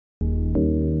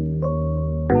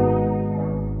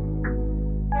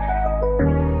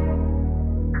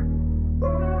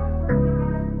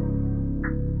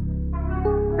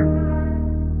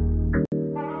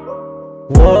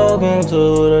Welcome to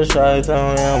the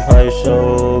Chi-Town Empire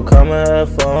Show. Come and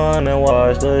have fun and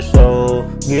watch the show.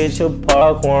 Get your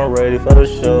popcorn ready for the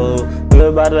show. We're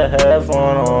about to have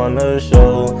fun on the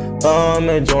show. Come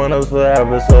and join us for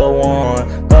episode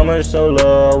 1. Come and show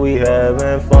love, we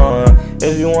having fun.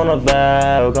 If you wanna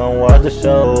vibe, come watch the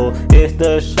show. It's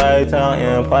the Chi-Town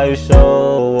Empire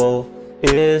Show.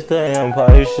 It's the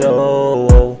Empire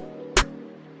Show.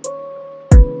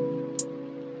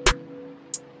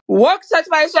 Welcome to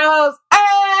my shows.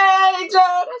 Angel,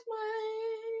 that's my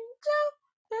angel.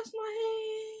 That's my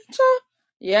angel.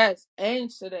 Yes,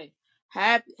 Angel today.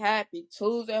 Happy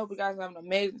Tuesday. Hope you guys have an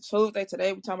amazing Tuesday.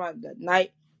 Today we're talking about the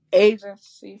Night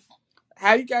Agency.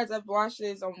 Have you guys ever watched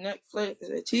this on Netflix? It's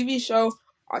a TV show.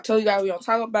 I told you guys we were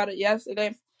talking about it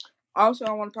yesterday. Also,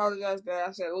 I want to apologize that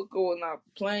I said Luka was not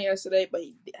playing yesterday, but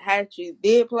he actually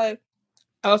did play.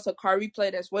 Also, Kyrie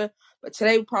played as well. But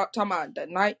today we're talking about the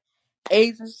Night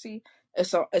Agency.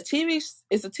 It's a TV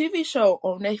show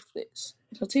on Netflix.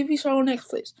 It's a TV show on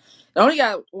Netflix. It only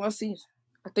got one season.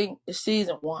 I think it's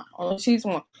season 1. Only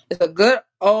season 1. It's a good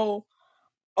old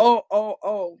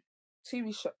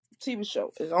TV show. TV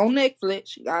show. It's on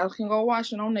Netflix. You guys can go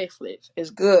watch it on Netflix. It's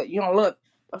good. You don't look.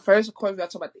 But first, of course, we got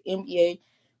to talk about the NBA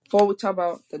before we talk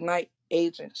about the Night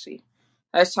Agency.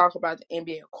 Let's talk about the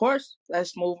NBA. Of course,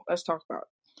 let's talk about it.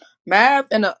 Mav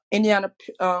and the Indiana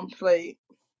played.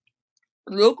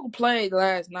 Luka played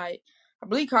last night. I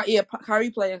believe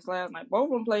Kyrie played last night. Both of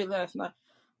them played last night.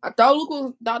 I thought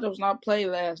Luka was not played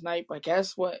last night, but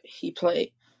guess what? He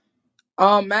played.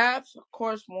 Mav, of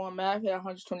course, won. Mav hit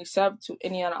 127 to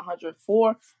Indiana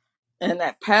 104. And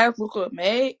that pass Luka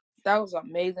made, that was an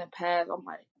amazing pass. I'm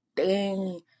like,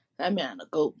 dang, that man a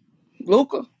goat.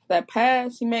 Luka, that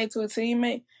pass he made to a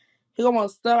teammate, he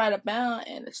almost fell out of bounds,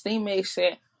 and his teammate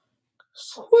said,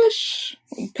 swish,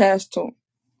 he passed to him.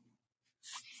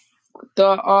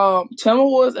 The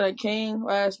Timberwolves and the King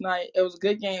last night, it was a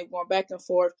good game going back and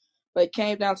forth, but it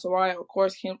came down to wire. Of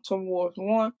course, Timberwolves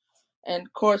won, and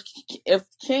of course, if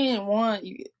King won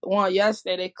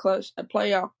yesterday, they clutched a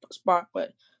playoff spot.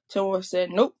 But Timberwolves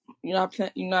said, "Nope, you're not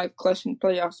clutching the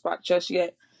playoff spot just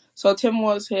yet." So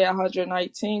Timberwolves hit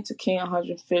 119 to King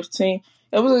 115.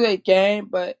 It was a good game,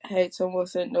 but hey, Timberwolves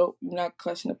said, "Nope, you're not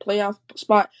clutching the playoff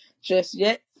spot just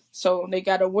yet." So they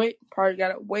gotta wait. Probably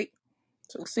gotta wait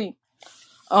to see.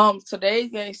 Today's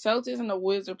game, Celtics and the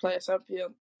Wizards play at 7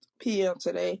 p.m.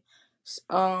 today.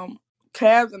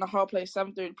 Cavs and the Hawks play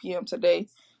 7:30 p.m. today.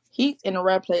 Heat and the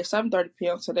Red play at 7:30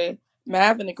 p.m. today.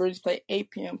 Mav and the Grizzlies play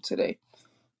 8 p.m. today.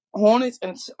 Hornets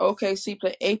and OKC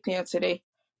play 8 p.m. today.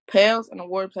 Pels and the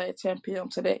Warriors play at 10 p.m.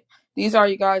 today. These are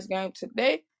you guys' games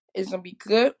today. It's gonna be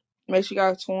good. Make sure you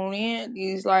guys tune in.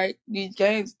 These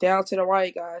games down to the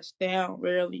wire, guys. Down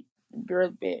really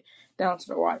bad. Down to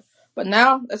the wire. But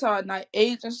now let's talk about Night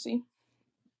Agency.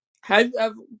 Have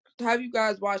you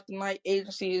guys watched the Night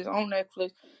Agency? It's on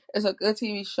Netflix. It's a good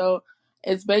TV show.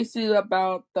 It's basically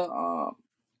about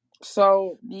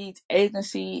these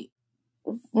agency.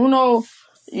 It's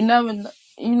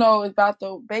about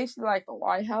basically like the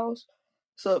White House.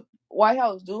 So White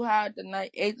House do have the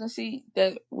Night Agency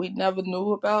that we never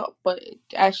knew about, but it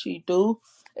actually do.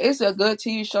 It's a good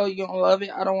TV show. You're gonna love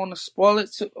it. I don't want to spoil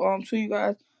it to you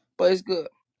guys, but it's good.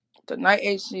 The Night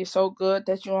Agency is so good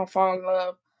that you're gonna fall in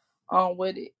love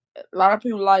with it. A lot of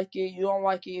people like it. You don't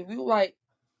like it. If you like,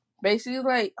 basically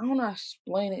like I don't know how to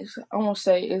explain it. I won't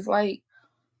say it's like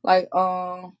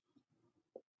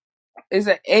it's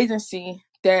an agency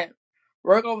that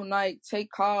work overnight, take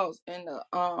calls, and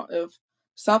if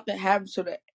something happens to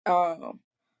the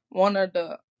one of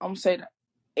the I'm gonna say the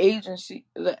agency,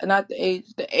 not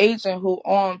the agent who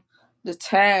on the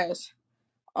task,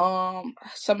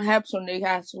 something happens when they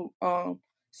have to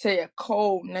say a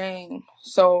code name,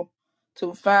 so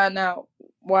to find out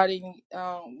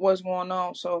what's going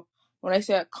on. So when they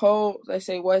say a code, they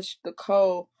say what's the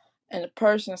code, and the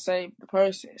person say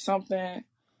somebody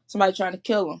trying to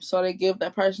kill them. So they give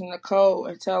that person the code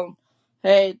and tell them,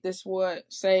 hey, this would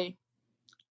say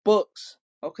books,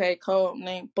 okay, code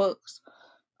name books.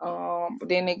 But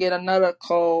then they get another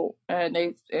code, and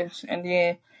then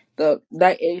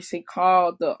that agency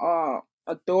called the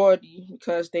authority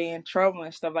because they in trouble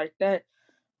and stuff like that.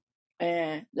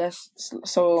 And that's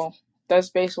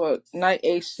basically what Night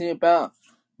Agency about.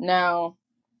 Now,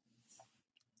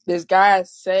 this guy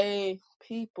saved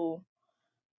people.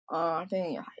 I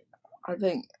think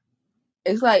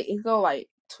it's like it go like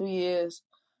 2 years,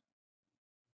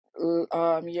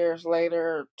 years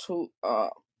later,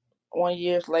 1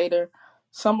 years later,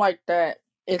 something like that.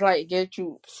 It like get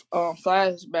you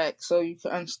flashback so you can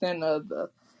understand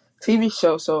the TV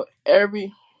show. So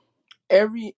every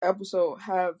episode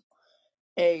have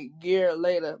a year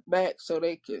later back so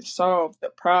they can solve the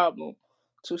problem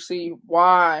to see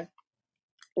why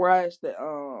is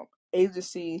the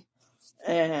agency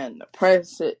and the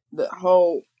president, the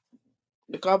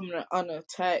government under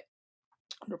attack,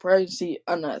 the presidency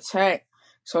under attack.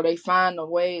 So they find a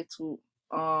way to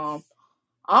I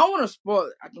don't want to spoil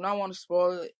it. I do not want to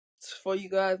spoil it for you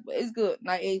guys, but it's good.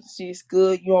 Night Agency is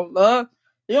good. You don't love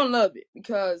it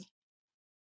because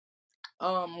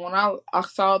when I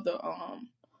saw the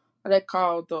what they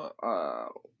call the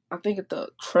I think it's the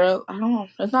trail. I don't know.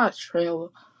 It's not a trailer.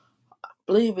 I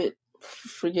believe it.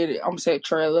 Forget it. I'm gonna say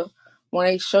trailer. When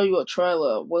they show you a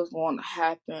trailer of what's going to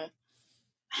happen,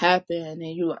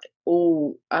 and you like,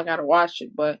 oh, I gotta watch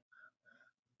it. But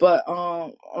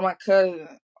my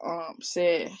cousin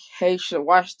said, "Hey, you should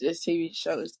watch this TV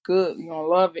show. It's good. You're gonna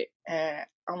love it." And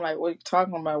I'm like, "What are you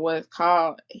talking about? What it's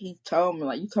called?" He told me,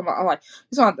 like, "You talking about?" I'm like,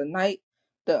 "It's on the night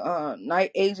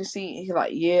agency." And he's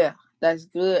like, "Yeah, that's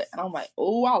good." And I'm like,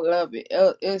 "Oh, I love it.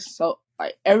 It's so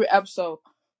like every episode,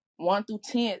 1 through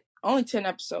 10, only 10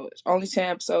 episodes, only 10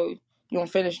 episodes. You gonna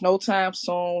finish no time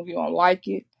soon. You gonna like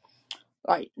it.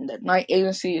 Like the night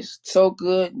agency is so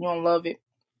good. You gonna love it."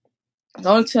 It's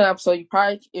only 10 episodes. You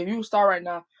probably, if you start right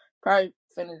now, probably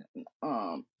finish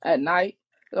at night.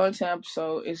 It's only 10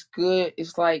 episodes. It's good.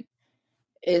 It's like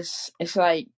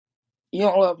you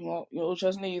don't love you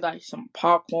just need like some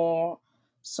popcorn,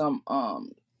 some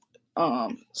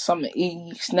something to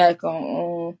eat, snack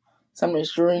on, something to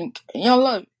drink. And you don't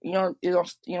love it. You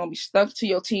don't be stuck to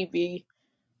your TV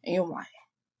and you're like,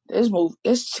 this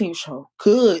TV show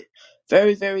good.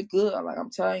 Very, very good. Like I'm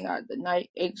telling you, the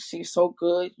night agency is so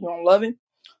good. You don't love it.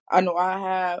 I know I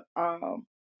have.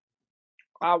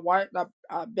 I've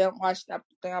been watched that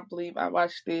thing. I believe I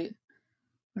watched it.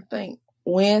 I think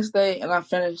Wednesday, and I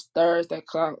finished Thursday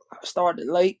because I started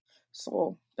late.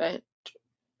 So that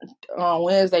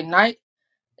Wednesday night,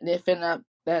 and then finished up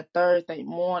that Thursday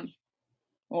morning.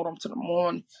 Hold on to the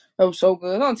morning. It was so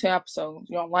good. It's on 10 episodes.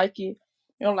 You don't like it.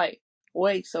 You don't like.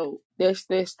 Wait. So this.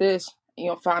 And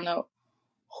you'll find out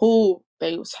who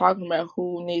they was talking about.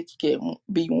 Who needs to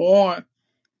be warned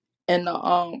in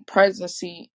the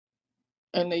presidency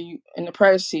in the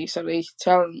presidency. So they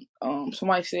telling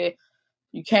somebody said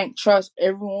you can't trust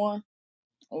everyone.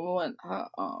 When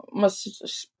must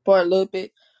spoil a little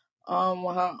bit.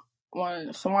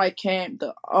 When somebody came,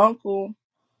 the uncle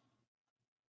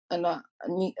and the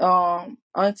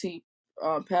auntie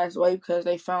passed away because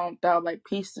they found out like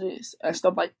pieces and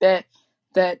stuff like that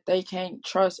they can't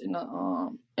trust in the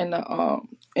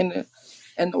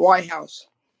White House.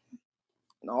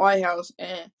 In the White House,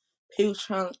 and people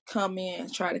trying to come in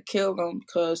and try to kill them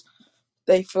because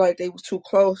they feel like they was too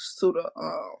close to the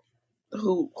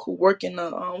who work in the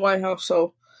White House.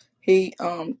 So he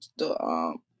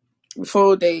the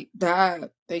before they died,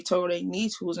 they told their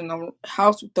niece who was in the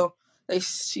house with them. They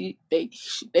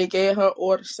gave her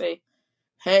order to say,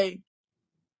 "Hey,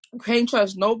 you can't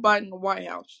trust nobody in the White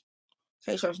House.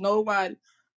 Can't trust nobody.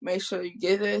 Make sure you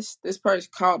get this person,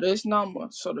 call this number."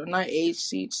 So the night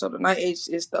agency. So the night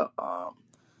agency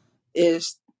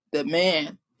is the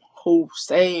man who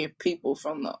saved people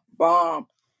from the bomb.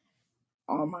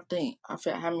 I think I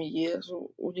forgot how many years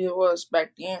what it was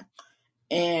back then,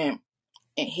 and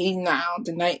he now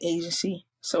the night agency.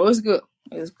 So it's good.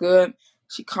 It's good.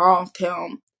 She called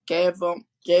him, gave him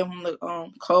the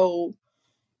code,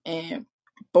 and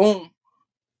boom.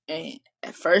 And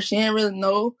at first she didn't really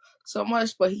know so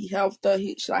much, but he helped her.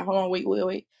 She's like, hold on,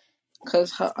 wait,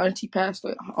 because her auntie passed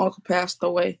away, her uncle passed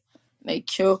away. And they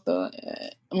killed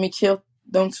killed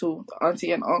them two, the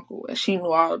auntie and uncle, and she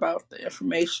knew all about the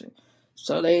information.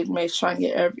 So they made trying to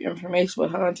get every information,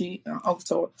 but her auntie and uncle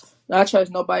told her, not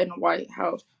trust nobody in the White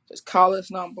House. Just call this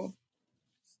number.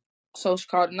 So she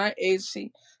called the night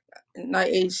agency. The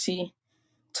night agency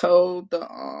told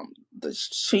the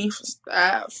chief of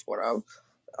staff whatever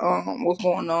what's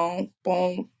going on.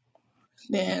 Boom.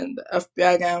 Then the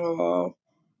FBI got involved.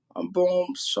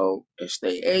 Boom. So it's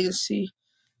the agency.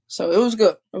 So it was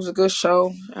good. It was a good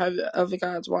show. Have you ever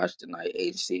guys watched the night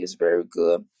agency? It's very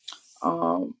good.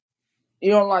 Um,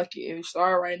 you don't like it if you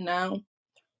start right now.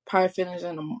 Probably finish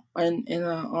in a if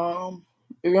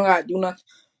you don't gotta do nothing.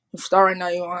 If you start right now,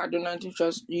 you don't gotta do nothing.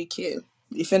 Just you can.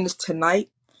 You finish tonight.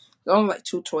 It's only like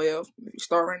 212. If you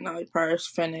start right now, you probably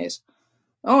finish.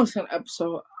 Only 10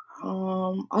 episode.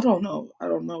 I don't know. I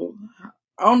don't know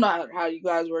how you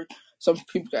guys work. Some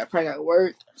people probably got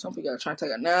work. Some people got to try to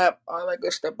take a nap. All that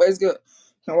good stuff. But it's good.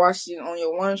 You can watch it on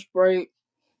your lunch break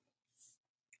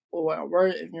or at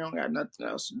work if you don't got nothing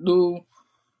else to do.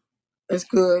 It's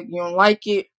good. You don't like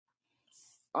it.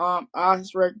 I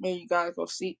just recommend you guys go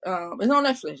see. It's on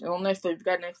Netflix. It's on Netflix. If you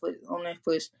got Netflix, it's on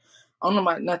Netflix. I don't know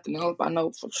about nothing else, but I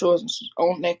know for sure it's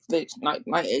on Netflix.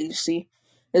 Night Agency.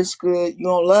 It's good. You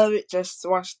don't love it? Just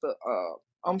watch the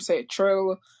I'm saying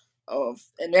trailer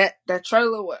and that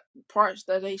trailer, what parts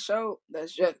that they showed,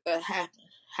 that's just that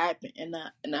happened in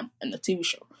the TV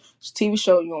show. It's a TV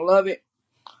show. You don't love it.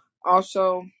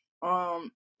 Also,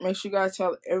 make sure you guys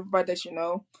tell everybody that you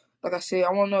know. Like I said,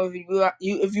 I want to know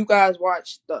if you guys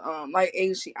watch the Night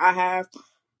Agency. I have.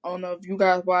 I don't know if you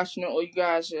guys watching it or you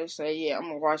guys just say, yeah, I'm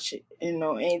gonna watch it.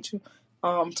 Angel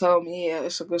tell me, yeah,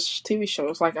 it's a good TV show.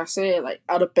 It's like I said, like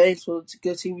Outer Banks was a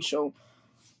good TV show.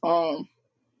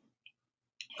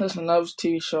 There's another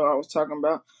TV show I was talking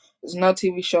about. There's another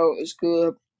TV show. It's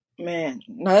good. Man,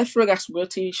 Netflix got some good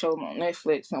TV shows on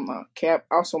Netflix. I'm cap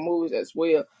also movies as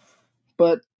well.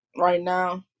 But right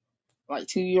now, like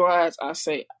TV wise, I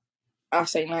say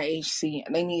Night Agency.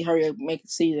 They need to hurry up and make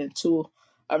season 2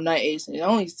 of Night Agency.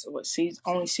 Only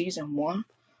season 1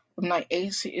 of Night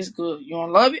Agency is good. You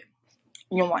don't love it?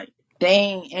 You don't like,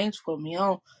 dang, Angel put me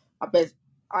on. I bet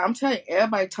I'm telling you,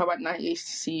 everybody talk about Night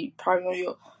Agency. Probably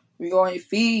on your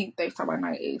feed, they talk about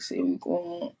Night Agency. We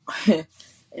go on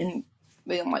and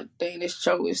then like, dang, this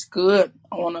show is good.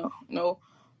 I wanna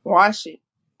watch it.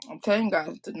 I'm telling you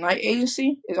guys, the Night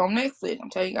Agency is on Netflix.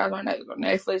 I'm telling you guys right now, it's on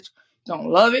Netflix. You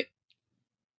don't love it.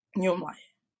 You're like,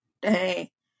 dang,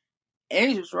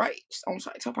 Angel's right. On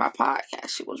Top High Podcast,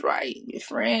 she was right. Your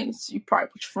friends, you probably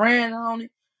put your friend on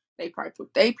it. They probably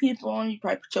put their people on it. You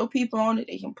probably put your people on it.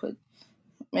 They can put,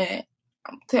 man,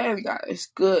 I'm telling you guys, it's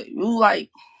good.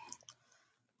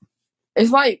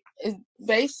 It's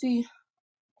basically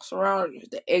surrounded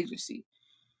with the agency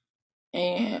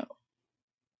and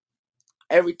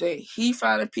everything. He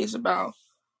found a piece about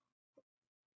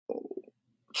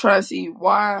trying to see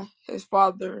why his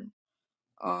father,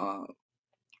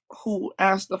 who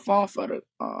answered the phone for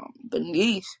the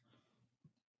niece,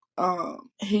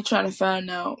 he trying to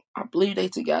find out. I believe they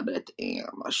together at the end.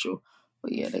 I'm not sure,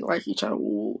 but yeah, they like each other.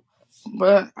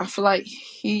 But I feel like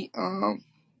he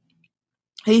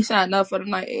signed up for the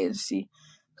Night Agency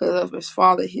because of his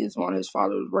father. His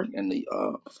father was working in the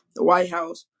White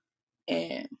House,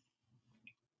 and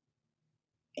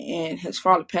his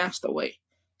father passed away.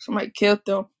 Somebody killed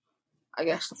him. I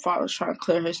guess the father was trying to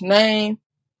clear his name,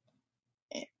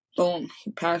 and boom,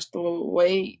 he passed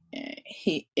away, and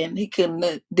he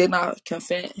did not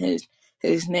confess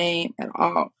his name at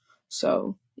all.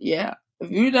 So yeah, if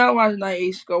you don't watch Night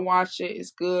Agency, go watch it. It's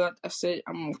good. I said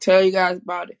I'm gonna tell you guys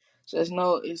about it. Just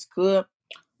know it's good.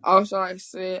 Also, like I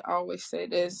said, I always say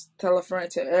this: tell a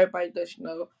friend, tell everybody that you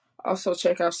know. Also,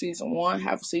 check out season 1.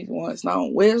 Half of season 1 is now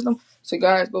on Wisdom. So,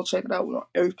 guys, go check it out. We're on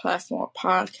every platform: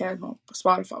 podcast, on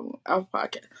Spotify, we're on Apple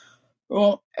Podcast. We're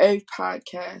on every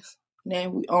podcast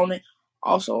name. We own it.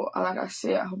 Also, like I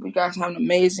said, I hope you guys have an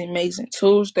amazing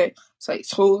Tuesday. It's like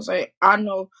Tuesday. I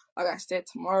know, like I said,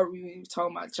 tomorrow we will be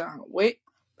talking about John Wick.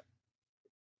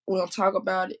 We're going to talk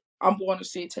about it. I'm going to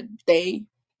see it today.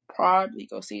 Probably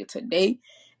go see it today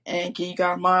and give you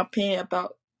guys my opinion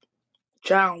about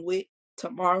John Wick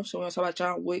tomorrow. So we're going to talk about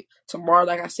John Wick tomorrow.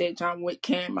 Like I said, John Wick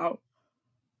came out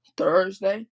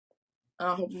Thursday.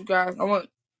 I hope you guys, I'm going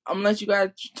to let you guys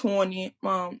tune in.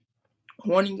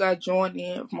 One of you guys join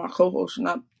in. If my co-host should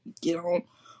not get on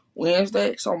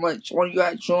Wednesday, so much. One of you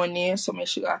guys join in. So make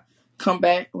sure you guys come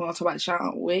back. We're going to talk about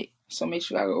John Wick. So make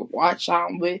sure you guys go watch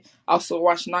John Wick. Also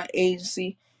watch Night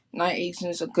Agency. Night Agency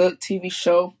is a good TV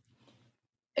show.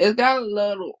 It's got a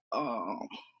little, I'm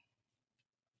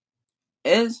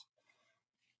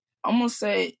gonna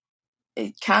say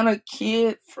it's kind of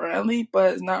kid friendly,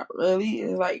 but it's not really.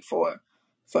 It's like for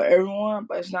everyone,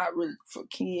 but it's not really for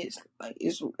kids. Like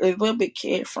it's a little bit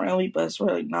kid friendly, but it's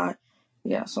really not.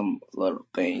 Yeah, some little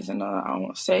things and I don't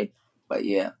want to say, but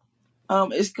yeah,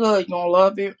 it's good. You gonna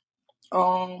love it.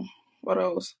 What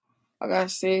else? Like I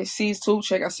said, season 2.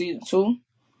 Check out season 2.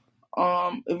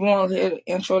 If you want to hear the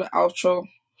intro, the outro,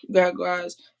 you got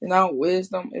guys. And now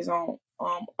Wisdom is on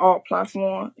all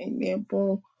platforms, and then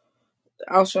boom, the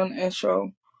outro and the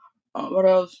intro. What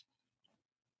else?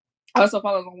 Also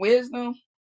follow us on Wisdom,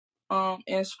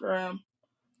 Instagram,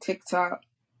 TikTok,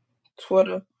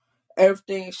 Twitter.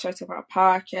 Everything is Shaitan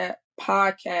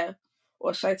Podcast,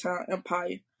 or Shaitan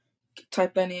Empire.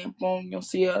 Type that in, boom, you'll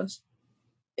see us.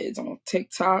 It's on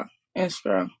TikTok,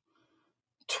 Instagram,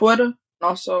 Twitter, and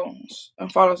also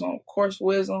follow us on Course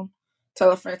Wisdom.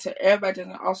 Tell a friend, tell everybody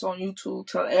that's also on YouTube.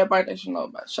 Tell everybody that you know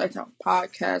about Shaitan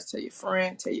Podcast. Tell your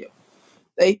friend, tell your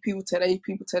people, tell their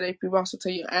people, tell their people. Also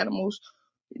tell your animals,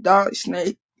 your dog, your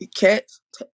snake, your cats,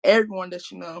 to everyone that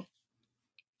you know.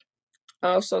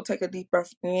 Also take a deep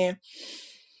breath in.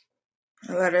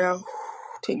 and let it out.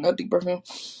 Take another deep breath in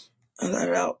and let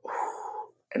it out.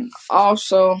 And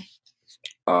also,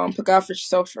 put God for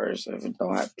yourself first. If you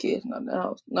don't have kids, nothing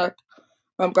else.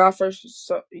 God first,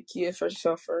 your kids first,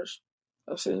 yourself first.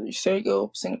 So you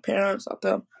single parents out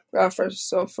there. God first,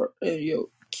 yourself first, and your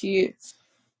kids.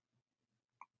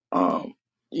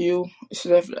 You,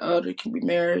 instead of the other, can be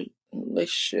married in a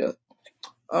relationship.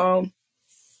 God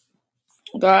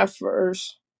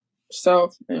first,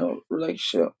 self,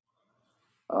 relationship.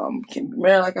 Can be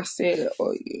married, like I said,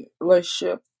 or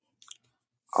relationship.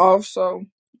 Also,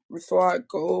 before I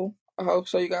go, I hope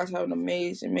so you guys have an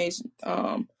amazing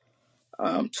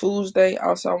Tuesday.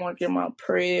 Also, I want to give my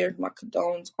prayers, my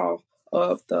condolences off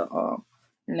of the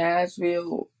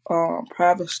Nashville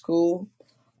private school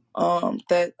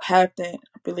that happened,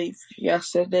 I believe,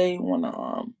 yesterday when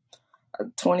a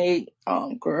 28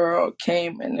 girl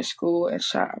came in the school and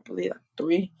shot, I believe,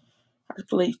 three.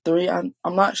 I'm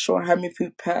not sure how many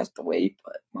people passed away,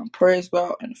 but my prayers go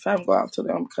out and the family go out to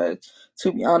them because,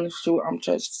 to be honest with you, I'm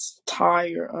just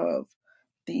tired of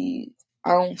these,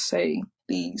 I don't say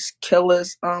these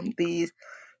killers, these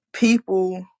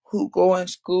people who go in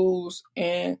schools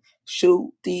and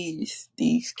shoot these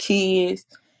kids,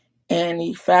 and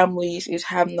these families is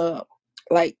having to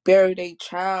like bury their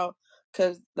child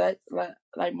because that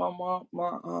like my mom,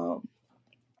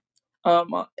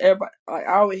 everybody, like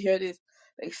I always hear this.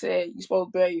 They said you're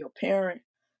supposed to bury your parent.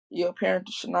 Your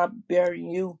parents should not be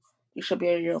burying you. You should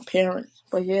bury your parents.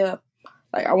 But yeah,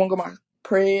 like I want to go my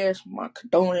prayers, my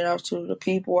condolences out to the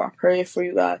people. I pray for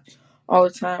you guys all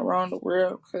the time around the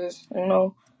world because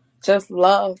just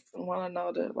love one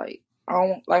another. Like I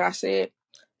don't, like I said,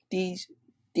 these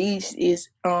is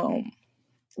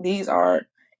these are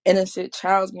innocent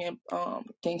childs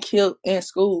getting killed in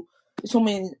school. There's so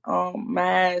many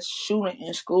mass shooting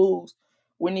in schools.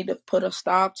 We need to put a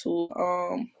stop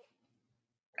to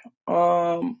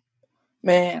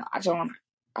man, I'm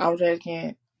just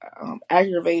getting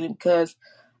aggravated because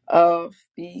of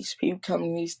these people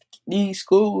coming to these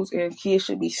schools, and kids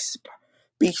should be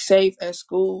safe at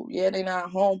school. Yeah, they're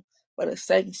not home, but a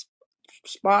second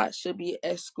spot should be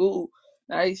at school.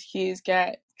 Now these kids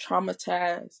got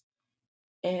traumatized,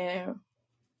 and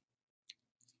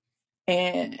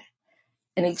and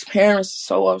these parents are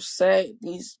so upset.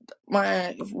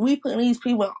 If we put these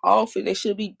people in office, they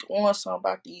should be doing something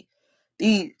about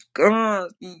these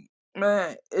guns.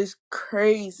 Man, it's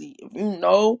crazy.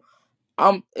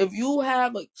 If you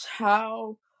have a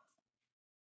child,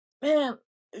 man,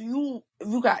 if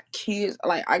you got kids,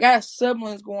 like I got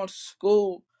siblings going to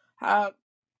school. Have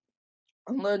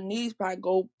a little niece probably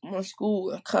go to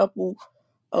school a couple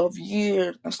of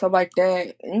years and stuff like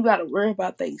that, and you gotta worry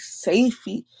about their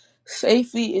safety.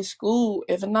 Safety is school.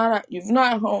 If you're not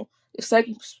at home, the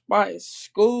second spot is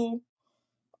school,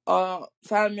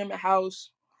 family member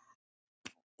house.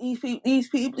 These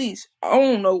people, I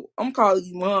don't know. I'm calling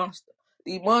these monsters.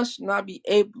 These monsters should not be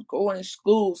able to go in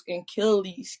schools and kill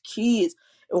these kids.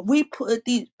 If we put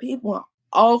these people in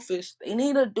office, they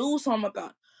need to do something about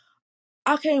it.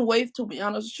 I can't wait, to be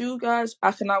honest with you guys.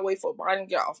 I cannot wait for Biden to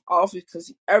get off office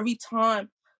because every time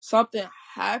something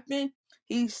happens,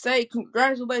 he say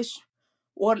congratulations,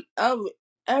 whatever.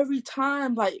 Every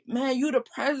time, like, man, you the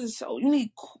president, so you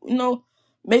need,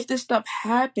 make this stuff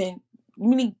happen.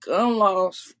 We need gun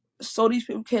laws so these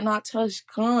people cannot touch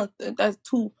guns. That's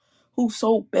who's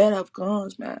so bad at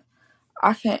guns, man.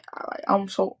 I can't. I'm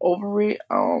so over it.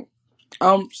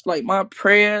 Like my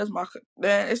prayers,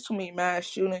 man, it's too many mass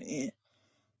shooting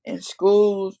in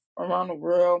schools around the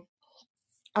world.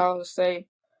 I would say,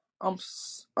 my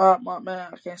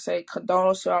man, I can't say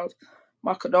condolences.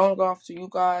 My condolences go off to you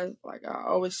guys. Like I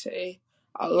always say,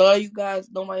 I love you guys.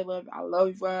 Nobody love you. I love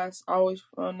you guys. I always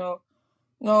know.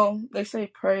 No, they say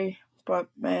pray, but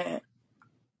man,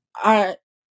 I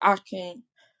I can't.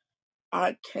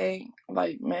 I can't.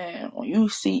 Like man, when you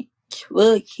see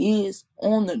little kids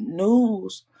on the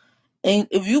news, and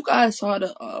if you guys saw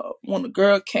when the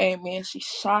girl came in, she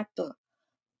shot the.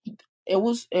 It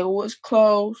was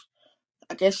closed.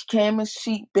 I guess she came and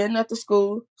she been at the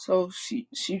school, so she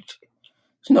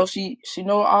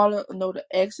know all the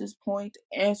exit point,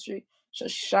 the entry. So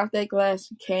she shot that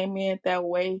glass and came in that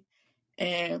way,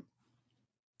 and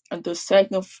the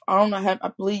second, I don't know how, I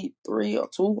believe 3 or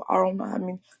 2, I don't know how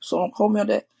many. So don't quote me on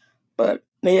that, but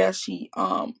yeah, she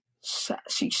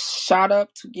shot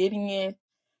up to getting in,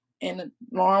 and the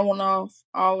alarm went off,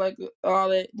 all that.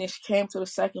 Then she came to the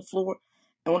second floor,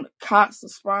 and when the cops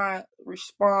respond,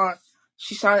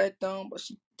 she shot at them, but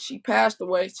she passed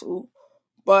away too.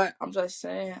 But I'm just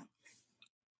saying,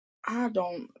 I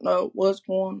don't know what's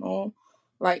going on,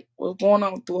 like what's going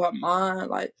on through her mind,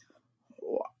 like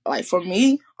like for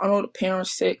me, I know the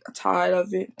parents sick, tired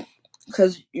of it.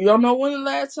 Because you don't know when the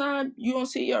last time you gonna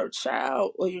see your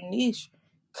child or your niece,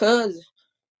 cousin,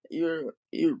 your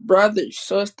brother, your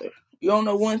sister. You don't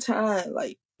know one time.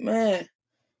 Like, man,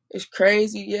 it's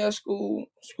crazy. Yeah, school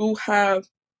have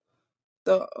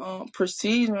the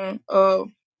procedure of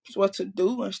what to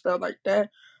do and stuff like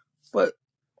that. But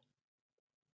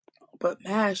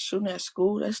mass shooting at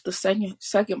school, that's the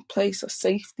second place of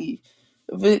safety.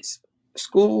 If it's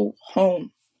school,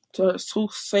 home, so it's too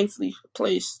safely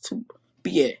place to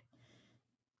be at.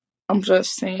 I'm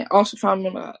just saying. Also, found me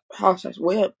in my house as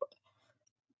well. But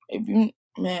if you,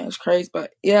 man, it's crazy.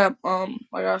 But yeah,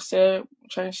 like I said,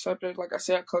 change subject. Like I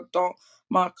said,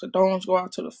 my condolences go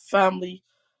out to the family,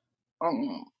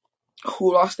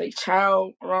 who lost a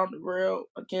child around the world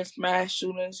against mass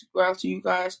shootings. Go out to you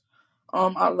guys.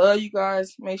 I love you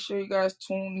guys. Make sure you guys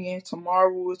tune in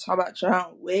tomorrow. We'll talk about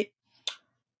John Wick.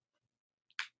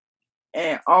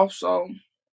 And also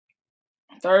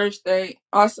Thursday.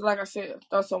 Also, like I said,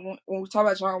 when we talk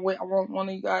about John Wick, I want one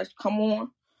of you guys to come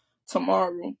on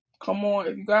tomorrow. Come on.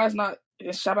 If you guys not,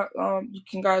 shout out, you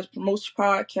can guys promote your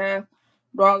podcast.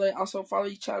 Brother, also follow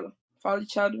each other.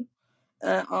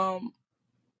 And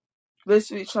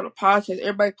listen to each other podcast.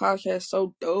 Everybody podcast is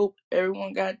so dope.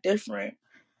 Everyone got different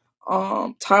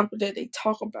topic that they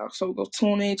talk about. So go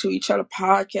tune into each other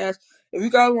podcast. If you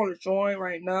guys want to join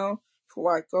right now,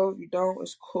 before I go, if you don't,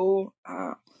 it's cool.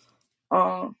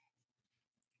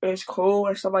 It's cool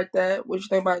and stuff like that. What you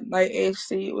think about Night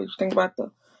AC? What you think about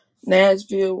the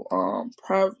Nashville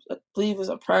private? I believe it's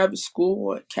a private school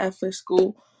or a Catholic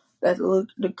school. That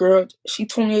the girl, she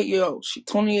 28 years old. She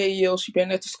 28 years old. She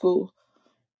been at the school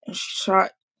and she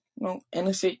shot,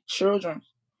 innocent children.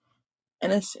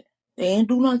 Innocent. They ain't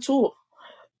do nothing to her.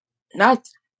 Nothing.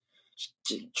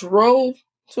 She drove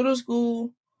to the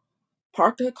school,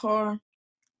 parked her car,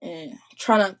 and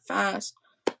trying to find.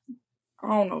 I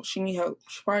don't know. She need help.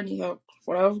 She probably need help.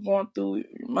 Whatever's going through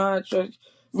your mind, just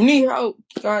if you need help,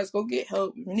 guys, go get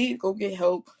help. If you need to go get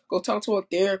help, go talk to a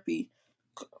therapy.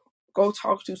 Go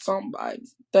talk to somebody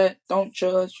that don't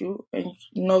judge you and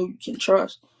you can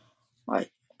trust.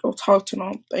 Like, go talk to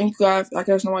them. Thank you guys. I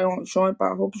guess nobody want to join,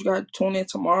 but I hope you guys tune in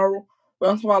tomorrow. We're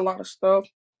gonna talk about a lot of stuff.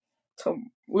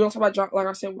 We don't talk about John, like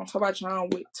I said, we're gonna talk about John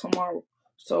Wick tomorrow.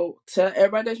 So tell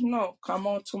everybody that you know, come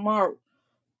on tomorrow.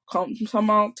 Come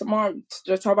on tomorrow.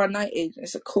 Just talk about Night Agent.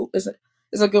 It's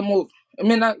a good movie. I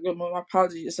mean, not a good movie. My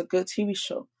apologies. It's a good TV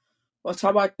show. We'll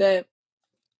talk about that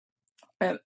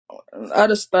and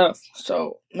other stuff.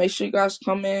 So make sure you guys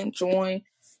come in, join.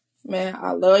 Man,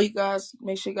 I love you guys.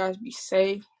 Make sure you guys be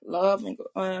safe, love, and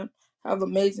have an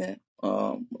amazing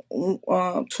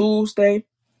Tuesday.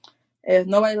 And if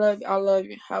nobody love you, I love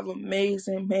you. Have an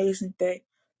amazing, amazing day.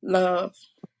 Love.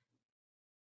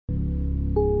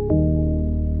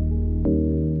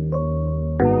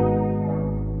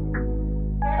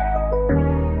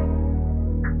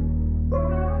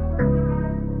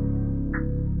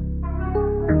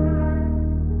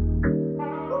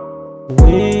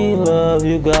 We love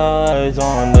you guys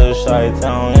on the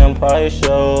Chi-Town Empire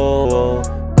Show.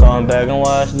 Come back and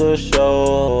watch the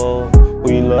show.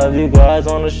 We love you guys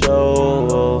on the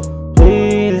show.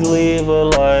 Please leave a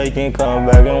like and come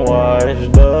back and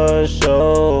watch the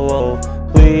show.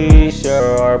 Please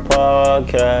share our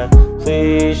podcast.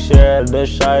 Please share the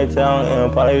Chi-Town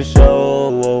Empire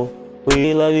Show.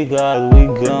 We love you guys. We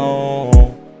gone.